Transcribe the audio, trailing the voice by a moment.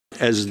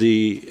As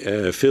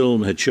the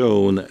film had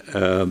shown,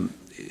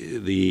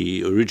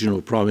 the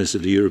original promise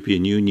of the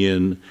European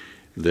Union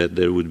that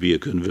there would be a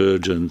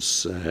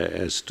convergence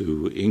as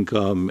to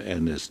income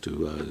and as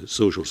to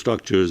social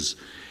structures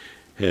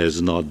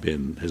has not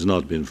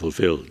been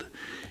fulfilled.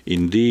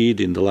 Indeed,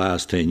 in the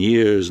last 10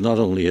 years, not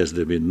only has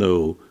there been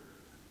no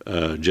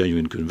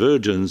genuine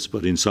convergence,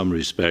 but in some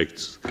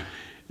respects,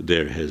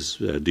 there has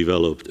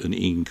developed an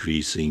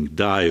increasing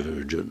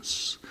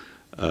divergence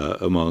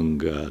among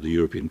the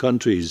European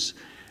countries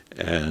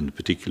and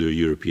particular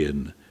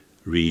European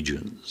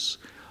regions.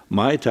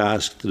 My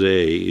task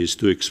today is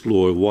to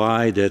explore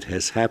why that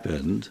has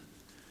happened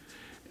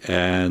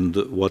and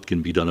what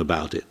can be done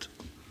about it.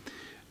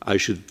 I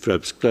should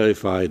perhaps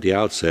clarify at the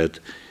outset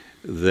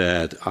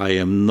that I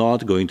am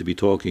not going to be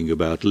talking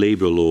about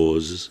labor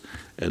laws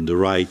and the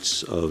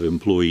rights of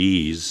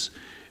employees,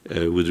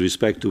 with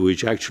respect to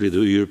which actually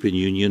the European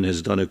Union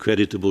has done a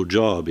creditable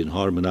job in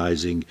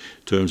harmonizing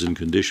terms and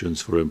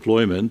conditions for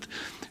employment.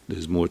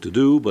 There's more to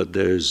do, but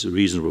there's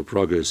reasonable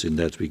progress in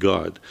that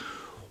regard.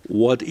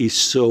 What is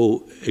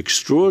so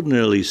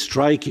extraordinarily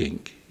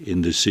striking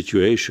in this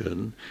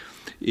situation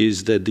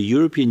is that the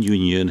European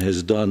Union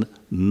has done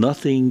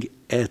nothing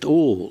at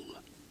all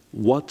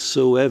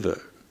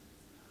whatsoever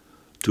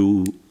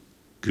to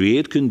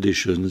create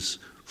conditions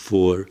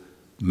for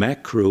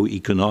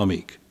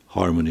macroeconomic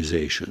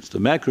harmonizations. The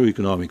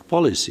macroeconomic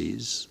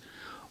policies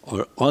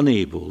are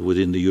unable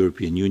within the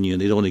European Union,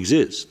 they don't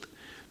exist,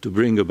 to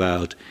bring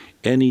about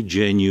any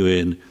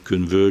genuine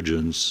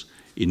convergence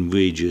in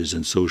wages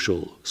and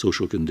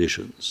social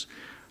conditions.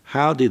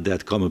 How did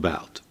that come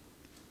about?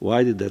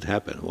 Why did that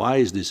happen? Why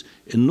is this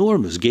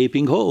enormous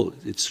gaping hole?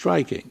 It's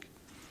striking.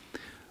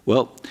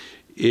 Well,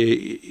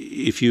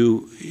 if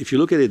you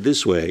look at it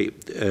this way,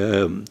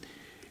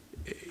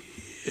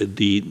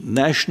 the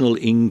national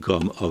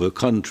income of a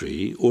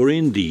country, or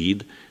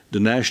indeed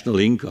the national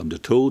income, the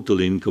total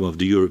income of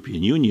the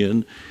European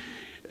Union,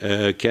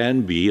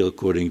 can be,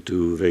 according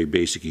to very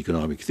basic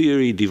economic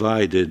theory,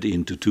 divided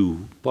into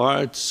two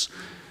parts.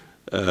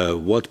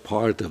 What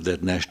part of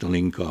that national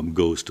income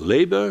goes to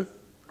labor,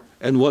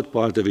 and what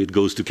part of it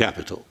goes to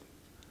capital.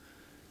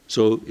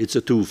 So it's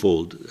a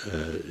twofold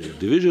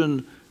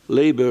division,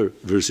 labor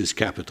versus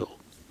capital.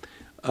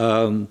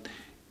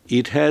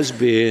 It has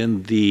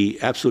been the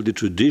absolutely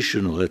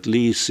traditional, at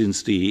least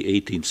since the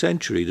 18th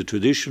century, the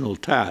traditional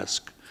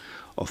task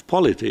of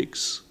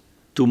politics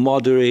to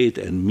moderate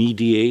and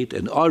mediate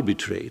and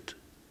arbitrate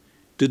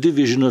the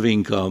division of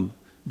income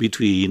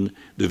between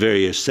the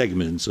various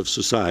segments of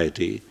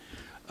society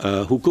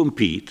who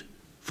compete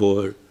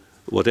for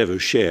whatever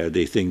share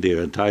they think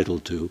they're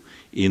entitled to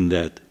in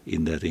that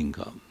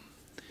income.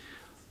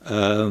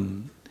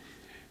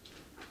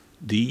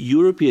 The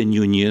European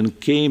Union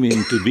came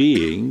into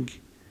being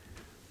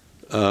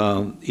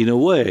in a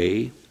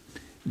way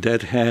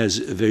that has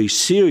very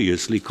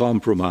seriously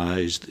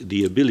compromised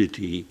the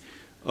ability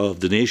of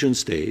the nation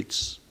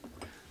states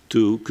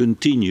to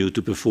continue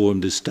to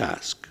perform this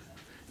task.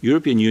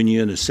 European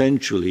Union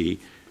essentially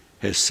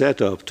has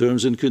set up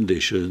terms and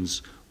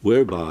conditions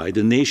whereby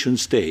the nation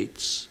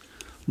states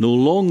no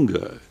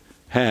longer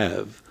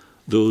have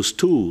those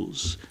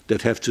tools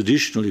that have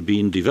traditionally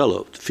been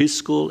developed,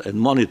 fiscal and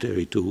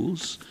monetary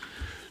tools,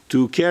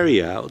 to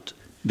carry out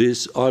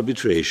this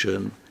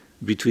arbitration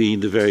between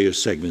the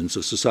various segments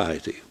of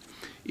society.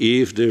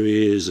 If there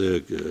is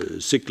a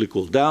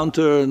cyclical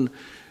downturn,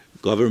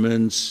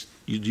 governments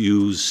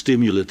use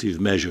stimulative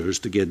measures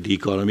to get the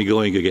economy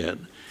going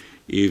again.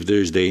 If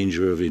there's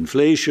danger of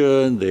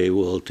inflation, they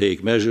will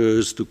take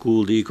measures to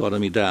cool the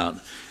economy down,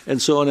 and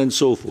so on and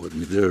so forth.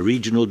 And if there are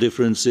regional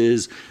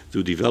differences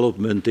through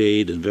development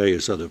aid and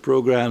various other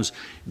programs,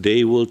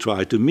 they will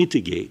try to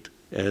mitigate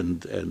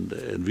and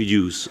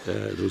reduce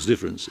those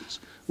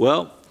differences.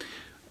 Well,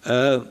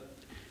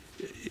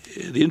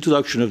 the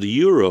introduction of the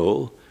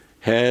euro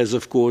has,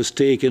 of course,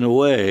 taken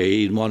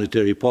away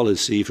monetary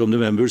policy from the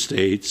member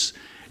states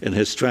and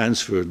has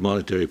transferred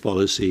monetary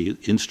policy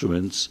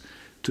instruments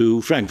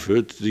to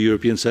Frankfurt, the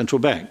European Central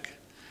Bank,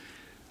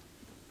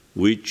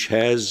 which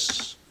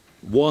has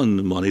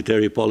one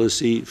monetary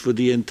policy for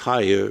the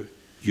entire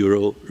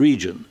euro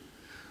region.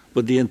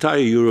 But the entire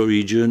euro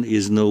region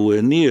is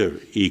nowhere near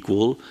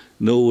equal,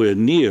 nowhere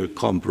near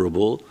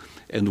comparable,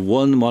 and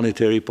one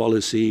monetary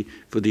policy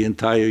for the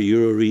entire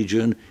euro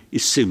region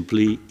is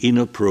simply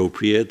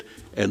inappropriate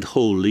and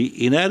wholly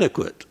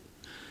inadequate.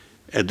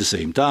 At the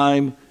same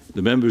time,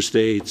 the member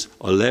states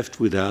are left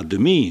without the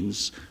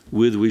means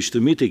with which to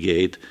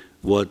mitigate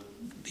what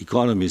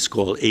economists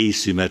call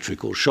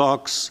asymmetrical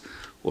shocks,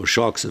 or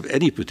shocks of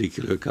any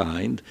particular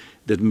kind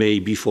that may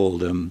befall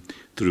them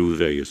through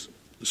various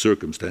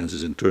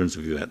circumstances and turns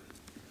of event.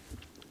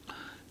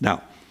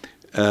 Now,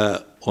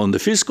 on the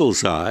fiscal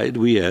side,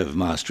 we have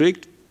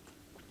Maastricht,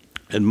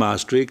 and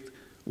Maastricht,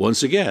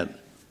 once again,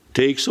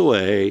 takes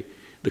away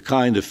the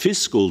kind of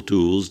fiscal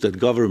tools that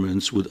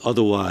governments would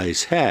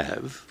otherwise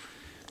have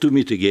to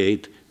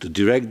mitigate, to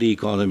direct the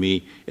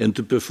economy, and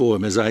to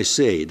perform, as I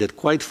say, that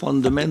quite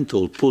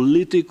fundamental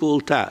political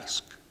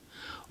task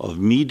of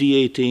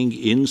mediating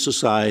in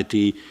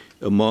society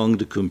among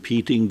the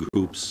competing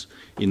groups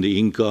in the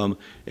income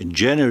and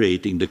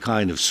generating the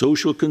kind of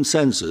social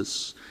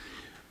consensus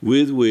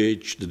with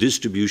which the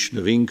distribution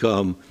of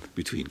income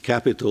between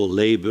capital,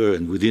 labor,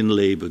 and within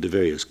labor, the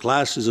various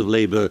classes of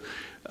labor,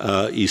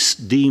 is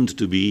deemed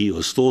to be,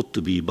 or thought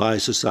to be by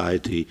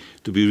society,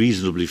 to be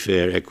reasonably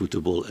fair,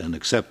 equitable, and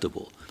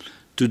acceptable.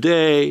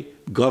 Today,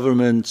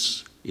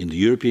 governments in the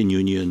European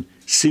Union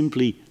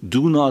simply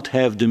do not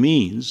have the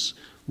means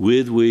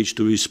with which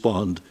to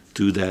respond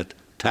to that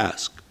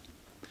task.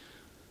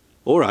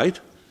 All right,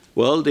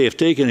 well, they have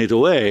taken it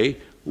away.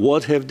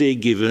 What have they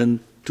given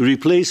to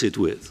replace it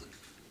with?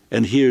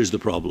 And here's the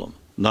problem: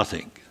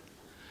 nothing.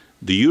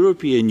 The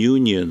European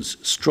Union's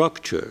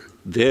structure,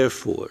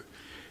 therefore,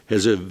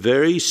 has a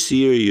very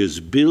serious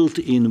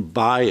built-in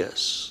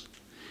bias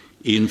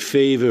in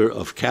favor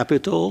of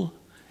capital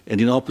and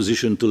in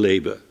opposition to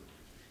labor,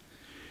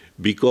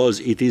 because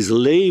it is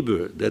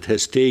labor that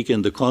has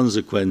taken the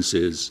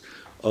consequences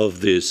of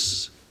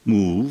this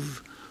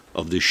move,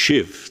 of the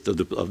shift of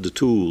the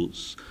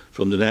tools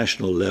from the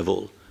national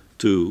level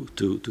to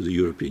the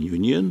European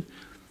Union.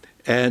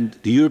 And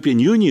the European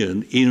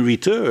Union, in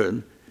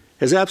return,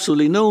 has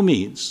absolutely no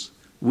means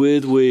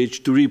with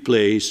which to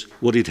replace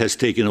what it has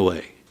taken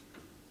away.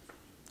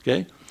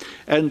 Okay?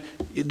 And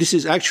this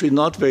is actually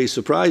not very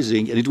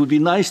surprising, and it would be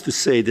nice to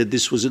say that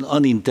this was an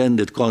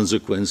unintended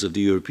consequence of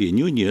the European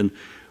Union,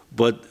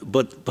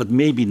 but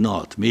maybe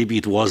not. Maybe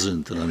it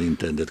wasn't an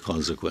unintended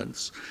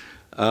consequence.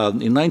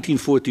 In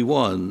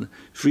 1941,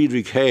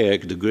 Friedrich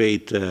Hayek, the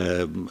great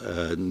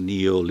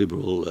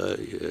neoliberal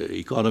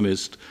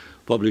economist,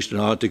 published an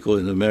article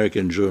in an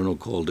American journal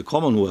called The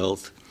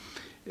Commonwealth,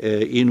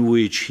 in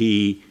which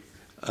he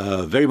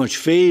very much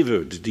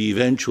favored the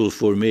eventual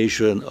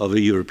formation of a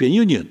European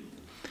Union.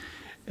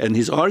 And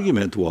his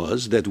argument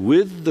was that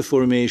with the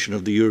formation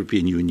of the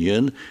European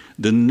Union,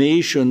 the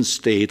nation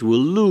state will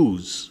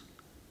lose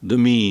the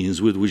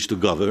means with which to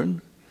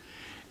govern,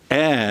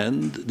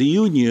 and the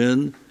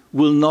Union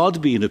will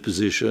not be in a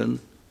position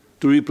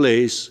to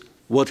replace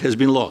what has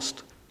been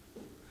lost.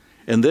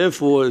 And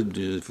therefore,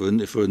 for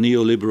a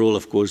neoliberal,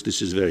 of course,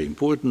 this is very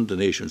important. The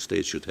nation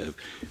state should have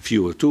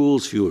fewer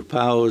tools, fewer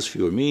powers,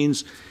 fewer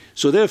means.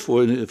 So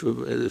therefore,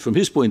 from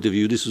his point of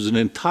view, this was an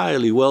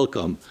entirely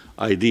welcome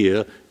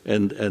idea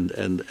and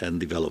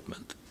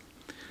development.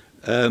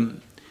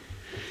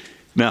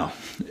 Now,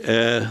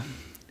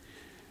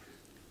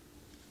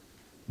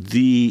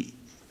 the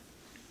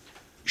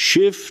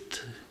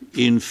shift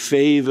in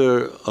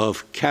favor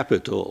of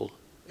capital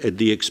at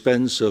the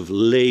expense of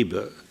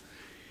labor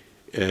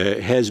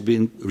has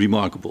been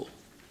remarkable.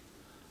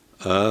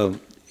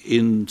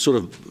 In sort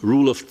of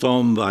rule of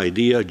thumb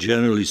idea,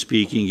 generally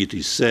speaking, it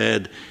is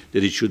said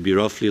that it should be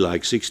roughly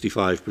like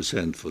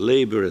 65% for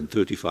labor and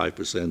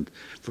 35%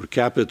 for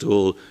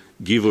capital,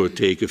 give or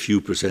take a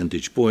few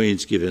percentage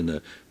points given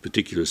a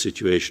particular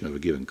situation of a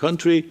given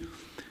country.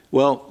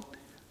 Well,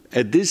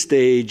 at this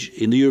stage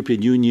in the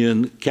European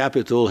Union,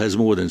 capital has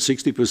more than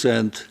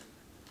 60%,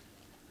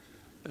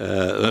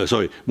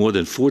 more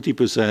than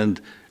 40%,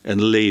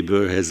 and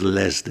labor has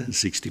less than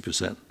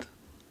 60%.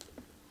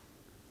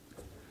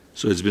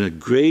 So it's been a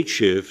great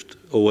shift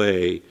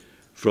away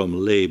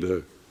from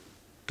labor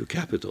to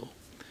capital.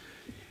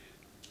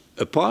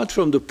 Apart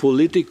from the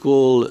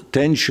political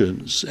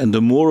tensions and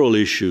the moral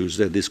issues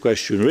that this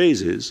question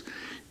raises,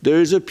 there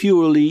is a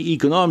purely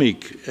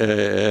economic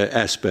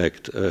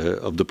aspect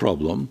of the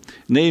problem,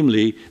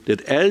 namely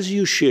that as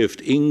you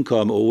shift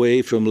income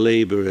away from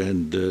labor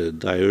and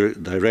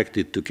direct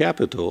it to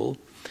capital,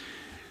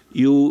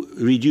 you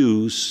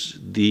reduce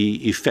the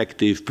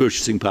effective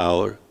purchasing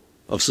power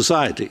of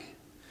society.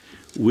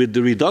 With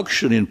the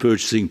reduction in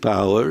purchasing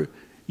power,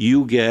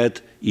 you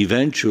get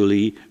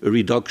eventually a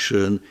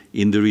reduction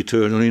in the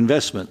return on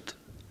investment.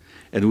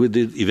 And with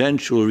the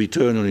eventual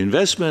return on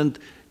investment,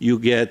 you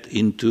get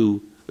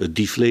into a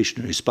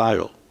deflationary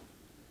spiral.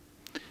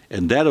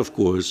 And that, of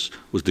course,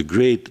 was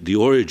the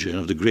origin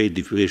of the great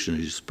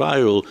deflationary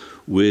spiral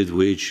with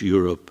which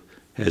Europe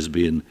has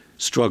been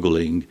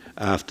struggling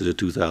after the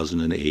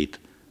 2008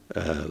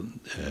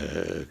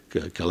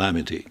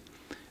 calamity.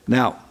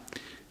 Now,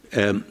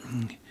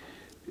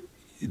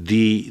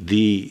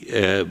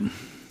 the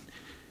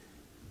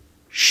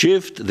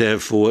shift,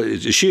 therefore,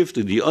 is a shift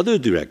in the other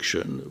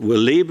direction, where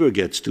labor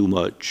gets too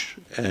much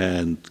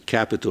and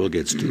capital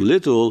gets too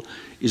little,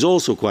 is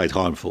also quite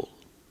harmful,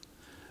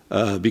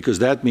 because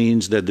that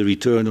means that the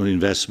return on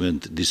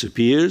investment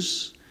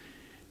disappears,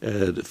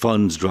 the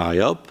funds dry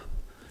up,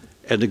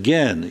 and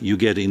again you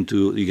get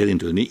into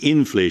an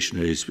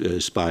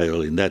inflationary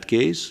spiral. In that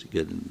case, you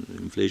get an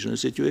inflationary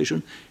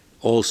situation,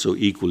 also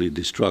equally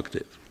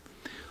destructive.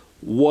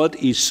 What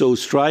is so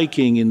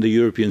striking in the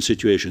European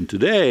situation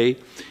today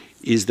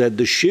is that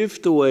the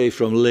shift away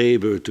from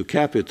labor to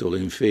capital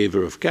in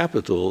favor of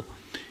capital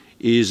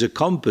is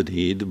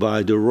accompanied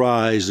by the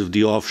rise of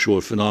the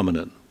offshore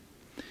phenomenon.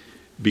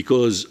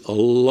 because a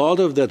lot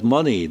of that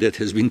money that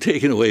has been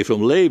taken away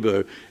from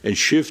labor and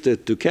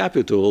shifted to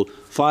capital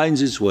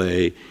finds its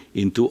way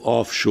into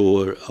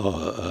offshore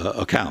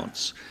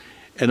accounts.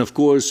 And of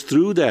course,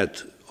 through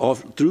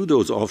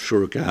those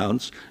offshore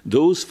accounts,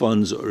 those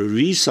funds are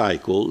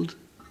recycled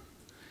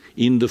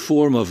in the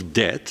form of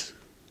debt,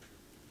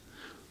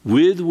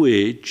 with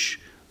which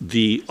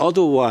the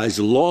otherwise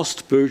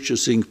lost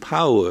purchasing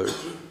power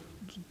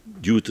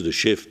due to the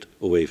shift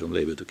away from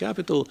labor to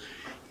capital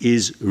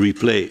is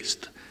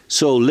replaced.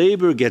 So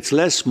labor gets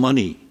less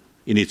money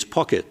in its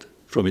pocket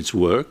from its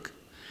work,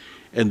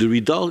 and the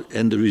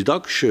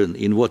reduction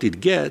in what it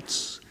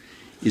gets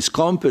is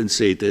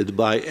compensated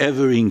by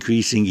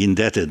ever-increasing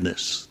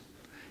indebtedness.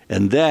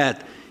 And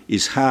that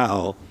is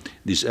how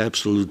this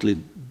absolutely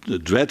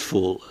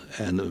dreadful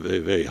and very,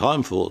 very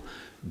harmful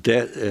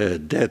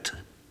debt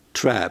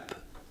trap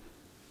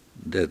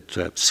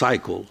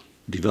cycle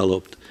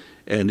developed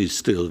and is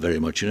still very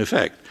much in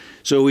effect.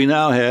 So we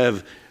now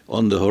have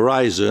on the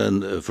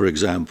horizon, for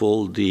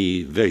example,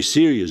 the very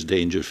serious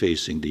danger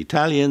facing the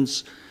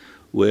Italians,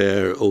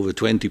 where over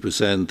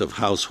 20% of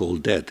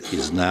household debt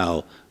is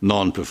now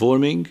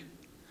non-performing.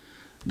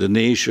 The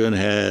nation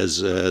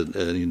has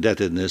an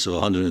indebtedness of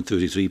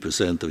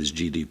 133% of its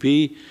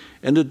GDP,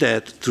 and the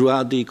debt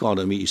throughout the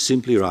economy is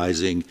simply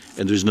rising,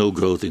 and there's no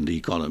growth in the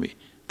economy.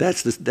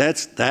 That's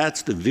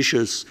the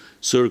vicious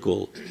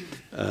circle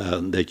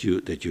that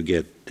you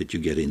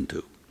get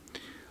into.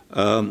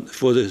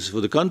 For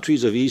the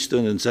countries of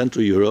Eastern and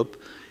Central Europe,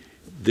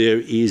 there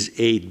is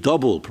a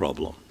double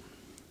problem.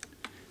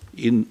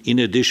 In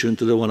addition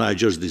to the one I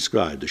just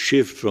described, the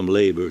shift from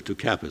labor to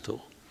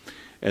capital.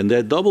 And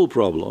that double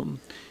problem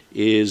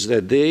is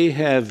that they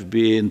have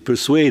been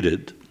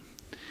persuaded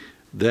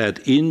that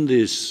in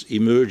this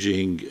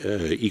emerging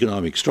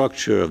economic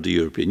structure of the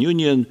European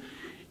Union,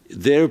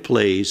 their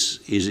place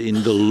is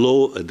in the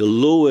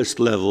lowest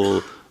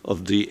level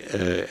of the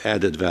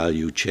added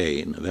value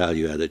chain,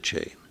 value-added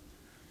chain.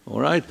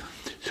 All right?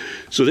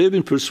 So they've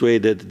been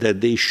persuaded that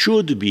they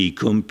should be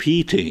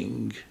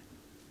competing.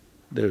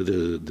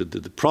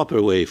 The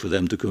proper way for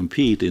them to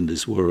compete in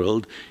this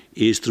world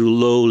is through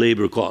low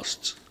labor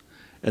costs,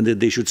 and that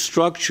they should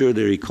structure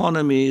their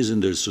economies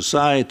and their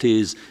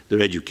societies,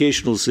 their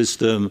educational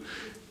system,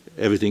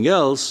 everything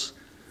else,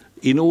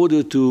 in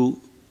order to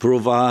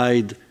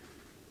provide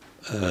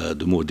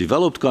the more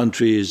developed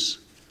countries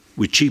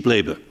with cheap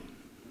labor.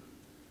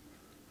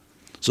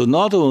 So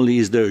not only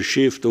is there a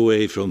shift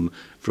away from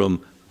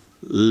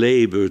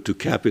labor to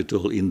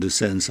capital in the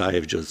sense I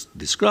have just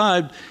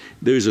described,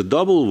 there is a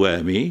double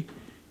whammy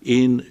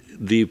in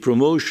the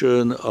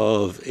promotion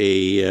of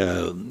a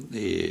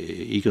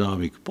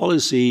economic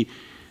policy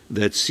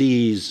that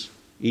sees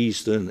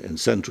Eastern and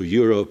Central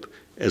Europe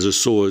as a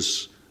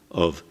source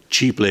of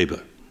cheap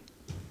labor.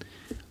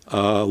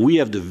 We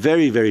have the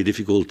very, very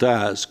difficult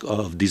task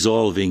of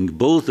dissolving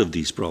both of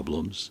these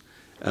problems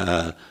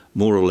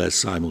more or less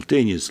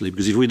simultaneously,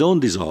 because if we don't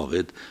dissolve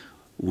it,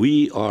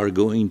 we are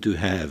going to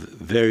have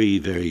very,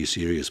 very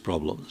serious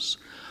problems.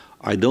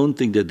 I don't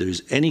think that there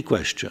is any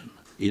question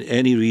in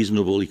any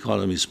reasonable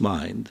economist's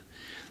mind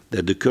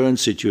that the current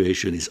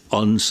situation is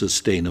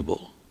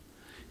unsustainable.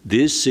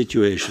 This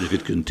situation, if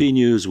it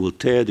continues, will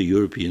tear the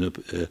European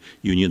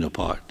Union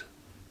apart.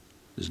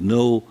 There's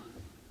no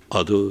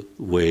other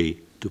way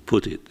to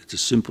put it. It's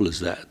as simple as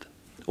that.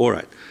 All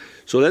right.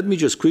 So let me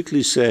just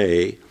quickly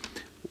say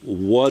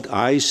what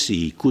I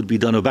see could be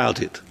done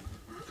about it,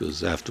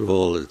 because after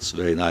all, it's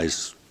very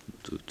nice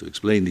to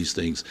explain these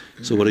things.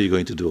 So what are you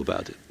going to do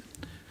about it?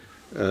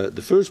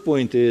 The first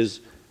point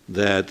is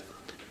that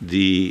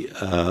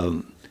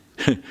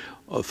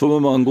from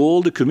among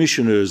all the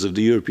commissioners of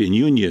the European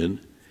Union,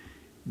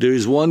 there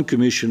is one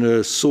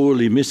commissioner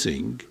sorely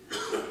missing,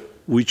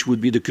 which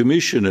would be the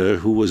commissioner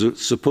who was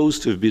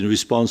supposed to have been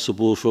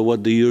responsible for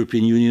what the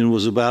European Union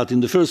was about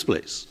in the first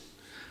place.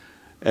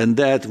 And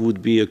that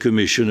would be a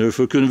commissioner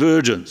for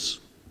convergence.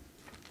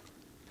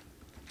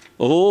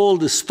 Of all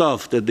the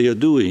stuff that they are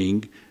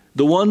doing,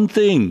 the one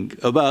thing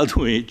about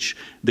which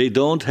they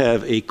don't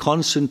have a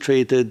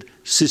concentrated,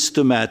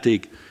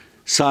 systematic,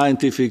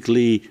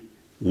 scientifically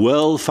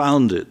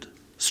well-founded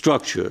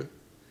structure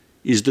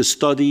is the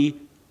study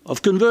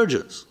of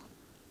convergence.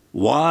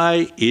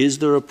 Why is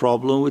there a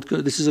problem with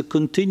this?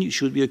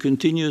 Should be a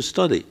continuous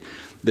study.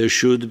 There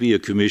should be a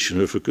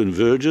commissioner for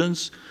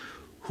convergence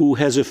who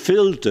has a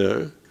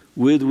filter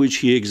with which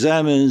he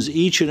examines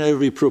each and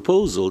every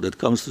proposal that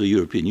comes to the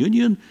European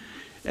Union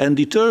and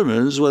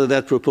determines whether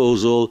that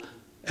proposal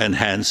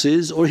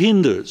enhances or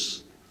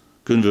hinders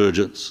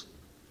convergence.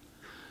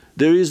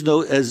 There is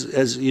no,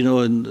 as you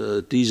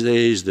know, these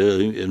days,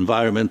 the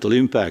environmental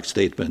impact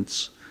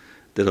statements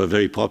that are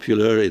very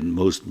popular in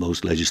most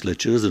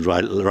legislatures, and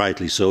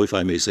rightly so, if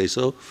I may say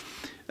so.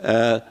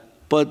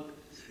 But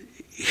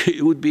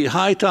it would be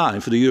high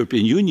time for the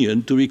European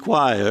Union to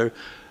require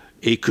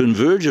a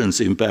convergence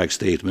impact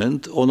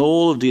statement on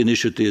all of the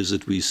initiatives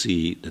that we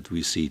see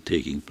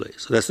taking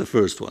place. So that's the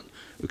first one,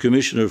 a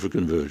commissioner for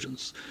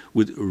convergence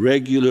with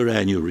regular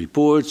annual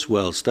reports,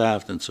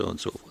 well-staffed, and so on and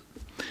so forth.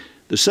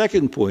 The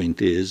second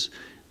point is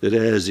that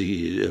as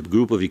a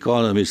group of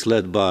economists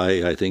led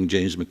by, I think,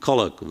 James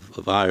McCulloch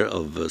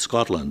of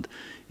Scotland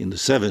in the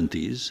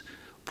 70s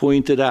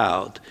pointed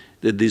out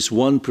that this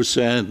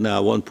 1%,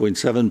 now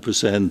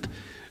 1.7%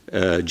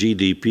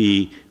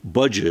 GDP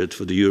budget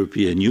for the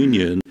European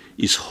Union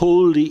is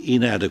wholly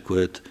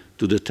inadequate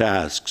to the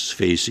tasks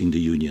facing the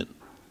Union.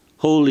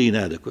 Wholly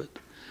inadequate.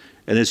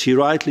 And as he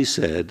rightly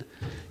said,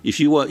 if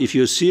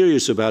you're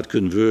serious about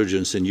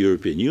convergence and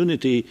European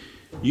unity,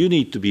 you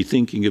need to be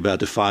thinking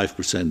about a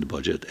 5%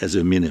 budget as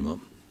a minimum.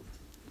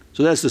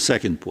 So that's the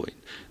second point.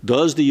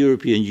 Does the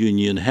European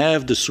Union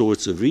have the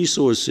sorts of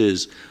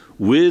resources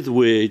with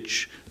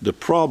which the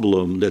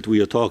problem that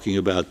we are talking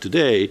about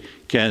today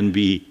can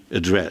be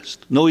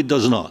addressed? No, it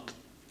does not.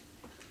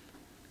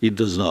 It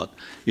does not.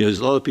 You know, there's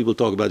a lot of people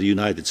talk about the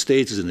United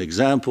States as an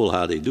example,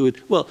 how they do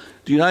it. Well,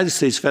 the United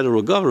States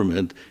federal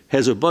government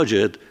has a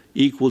budget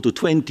equal to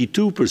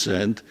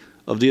 22%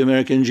 of the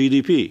American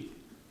GDP.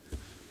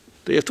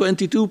 They have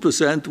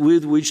 22%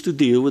 with which to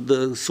deal with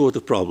the sort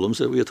of problems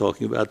that we are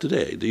talking about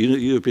today. The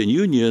European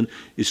Union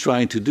is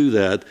trying to do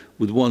that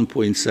with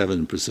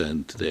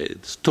 1.7% today.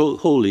 It's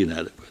wholly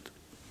inadequate.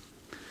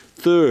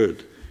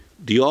 Third,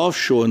 the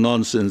offshore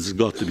nonsense has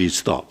got to be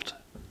stopped.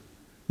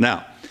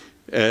 Now,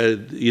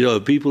 you know,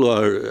 people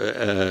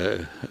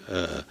are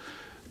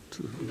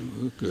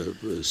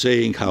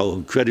saying how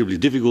incredibly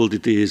difficult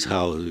it is,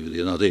 how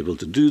they're not able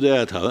to do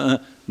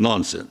that,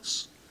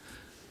 nonsense.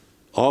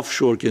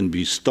 Offshore can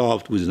be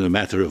stopped within a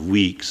matter of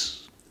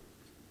weeks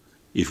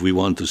if we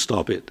want to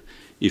stop it.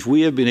 If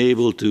we have been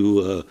able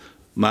to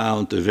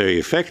mount a very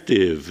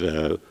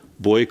effective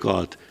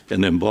boycott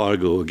and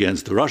embargo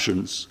against the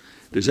Russians,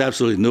 there's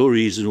absolutely no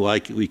reason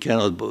why we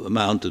cannot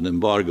mount an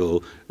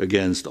embargo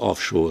against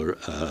offshore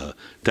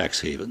tax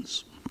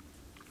havens.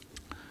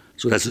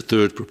 So that's the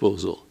third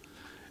proposal.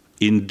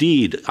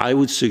 Indeed, I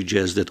would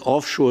suggest that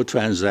offshore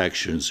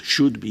transactions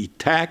should be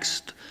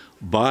taxed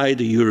by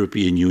the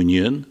European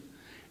Union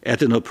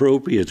at an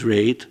appropriate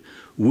rate,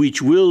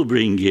 which will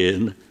bring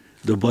in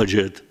the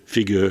budget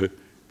figure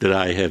that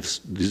I have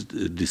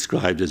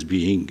described as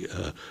being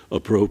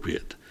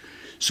appropriate.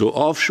 So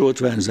offshore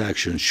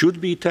transactions should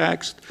be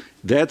taxed.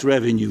 That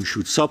revenue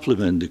should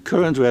supplement the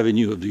current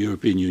revenue of the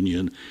European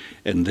Union,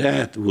 and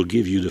that will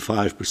give you the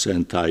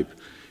 5% type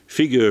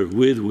figure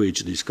with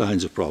which these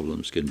kinds of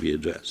problems can be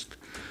addressed.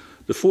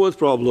 The fourth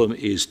problem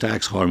is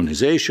tax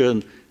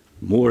harmonization.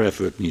 More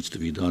effort needs to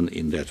be done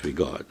in that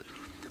regard.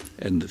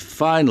 And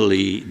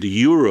finally, the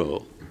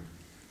euro,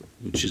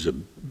 which is a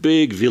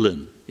big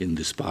villain in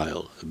this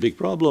pile, a big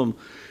problem.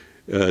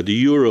 The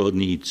euro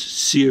needs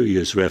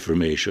serious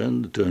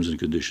reformation, the terms and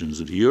conditions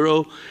of the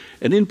euro.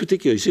 And in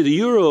particular, you see, the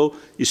euro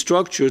is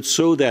structured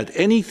so that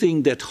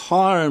anything that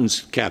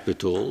harms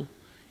capital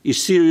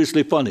is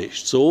seriously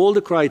punished. So all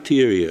the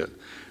criteria,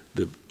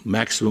 the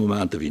maximum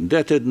amount of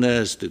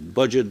indebtedness, the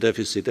budget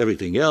deficit,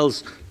 everything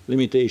else,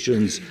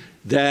 limitations,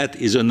 that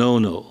is a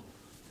no-no.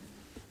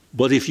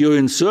 But if you're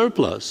in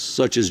surplus,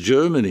 such as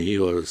Germany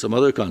or some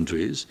other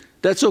countries,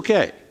 that's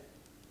okay.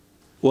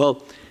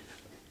 Well,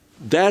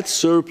 that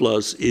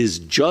surplus is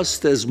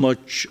just as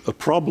much a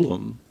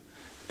problem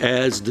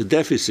as the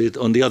deficit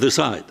on the other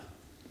side,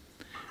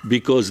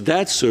 because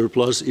that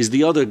surplus is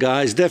the other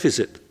guy's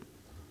deficit.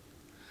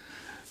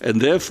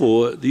 And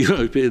therefore, the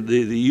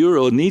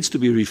euro needs to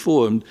be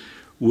reformed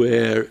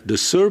where the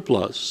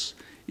surplus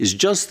is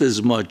just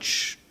as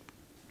much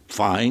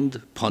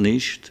fined,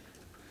 punished,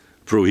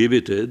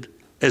 prohibited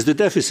as the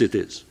deficit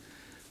is.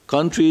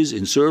 Countries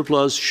in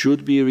surplus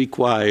should be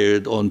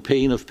required on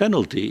pain of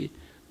penalty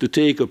to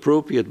take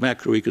appropriate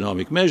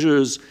macroeconomic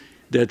measures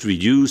that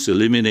reduce,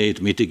 eliminate,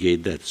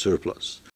 mitigate that surplus.